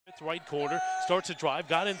left, right corner, starts to drive,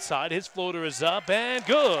 got inside, his floater is up and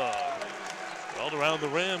good. Rolled around the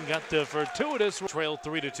rim, got the fortuitous trail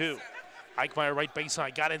 3-2. Eichmeyer right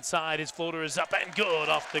baseline, got inside, his floater is up and good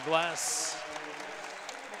off the glass.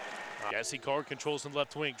 Jesse Carr controls in the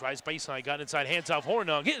left wing, drives baseline, got inside, hands off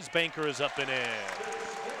Hornung, his banker is up and in.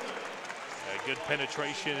 A good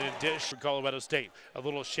penetration and dish for Colorado State. A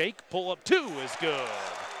little shake, pull up two is good.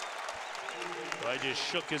 I just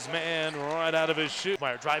shook his man right out of his shoe.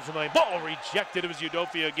 Meyer drives from the lane, ball rejected, it was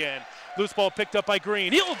Udofia again. Loose ball picked up by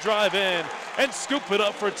Green, he'll drive in and scoop it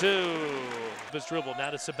up for two. This dribble now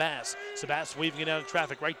to Sabas. Sabas weaving it out of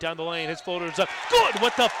traffic, right down the lane, his floater's up, good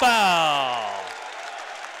with the foul.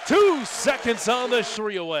 2 seconds on the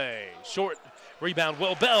three away. Short rebound,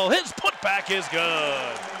 Will Bell, his putback is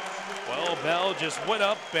good. Well, Bell just went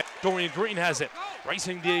up, and Dorian Green has it.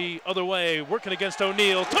 Racing the other way, working against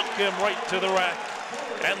O'Neal, took him right to the rack,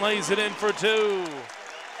 and lays it in for two.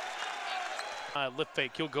 Lip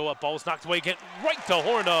fake, he'll go up, ball's knocked away, get right to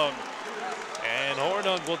Hornung. And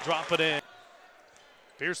Hornung will drop it in.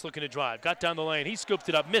 Fierce looking to drive, got down the lane, he scooped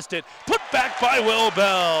it up, missed it, put back by Will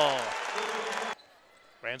Bell.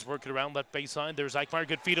 Rand's working around left baseline. There's Eichmeyer,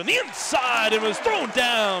 good feet on the inside, and was thrown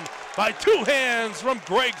down by two hands from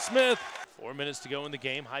Greg Smith. 4 minutes to go in the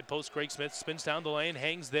game. High post, Greg Smith spins down the lane,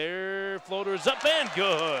 hangs there, floaters up and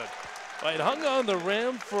good. Right, hung on the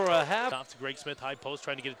rim for a half. Off to Greg Smith, high post,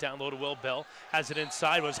 trying to get it down low to Will Bell. Has it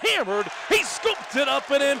inside, was hammered. He scooped it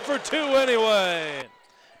up and in for two anyway.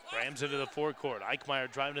 Rams into the forecourt.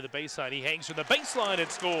 Eichmeyer driving to the baseline. He hangs from the baseline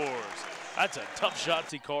and scores. That's a tough shot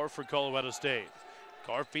to Carr for Colorado State.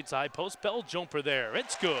 Carr feeds high post, Bell jumper there,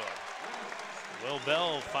 it's good. Will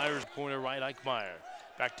Bell fires corner right, Eichmeyer.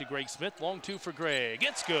 Back to Greg Smith, long two for Greg,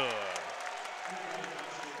 it's good.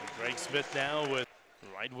 And Greg Smith now with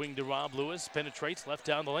right wing to Rob Lewis, penetrates left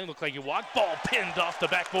down the lane, looked like he walked, ball pinned off the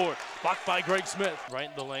backboard, blocked by Greg Smith. Right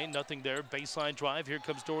in the lane, nothing there, baseline drive, here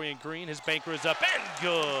comes Dorian Green, his banker is up and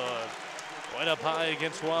good. Right up high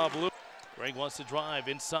against Rob Lewis. Greg wants to drive,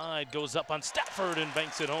 inside, goes up on Stafford and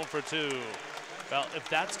banks it home for two. Well, if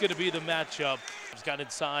that's going to be the matchup, he's got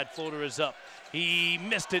inside, floater is up. He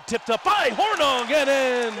missed it, tipped up by Hornung and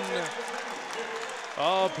in.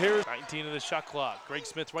 Up here, 19 of the shot clock. Greg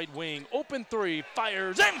Smith, right wing, open three,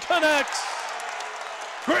 fires and connects.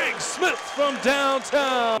 Greg Smith from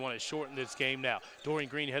downtown. Want to shorten this game now. Dorian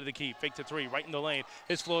Green head of the key, fake to three, right in the lane.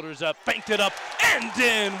 His floater's up, banked it up, and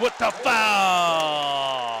in with the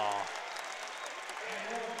foul.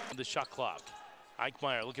 The shot clock.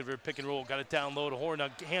 Eichmeyer looking for a pick and roll, got it down low to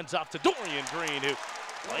Hornung, hands off to Dorian Green, who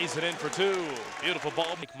lays it in for two. Beautiful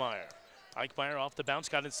ball, Eichmeyer off the bounce,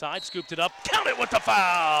 got inside, scooped it up, count it with the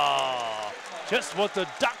foul! Just what the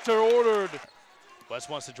doctor ordered. West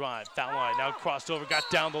wants to drive, foul line, now crossed over, got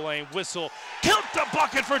down the lane, whistle, count the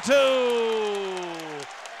bucket for two!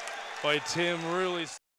 Boy, Tim really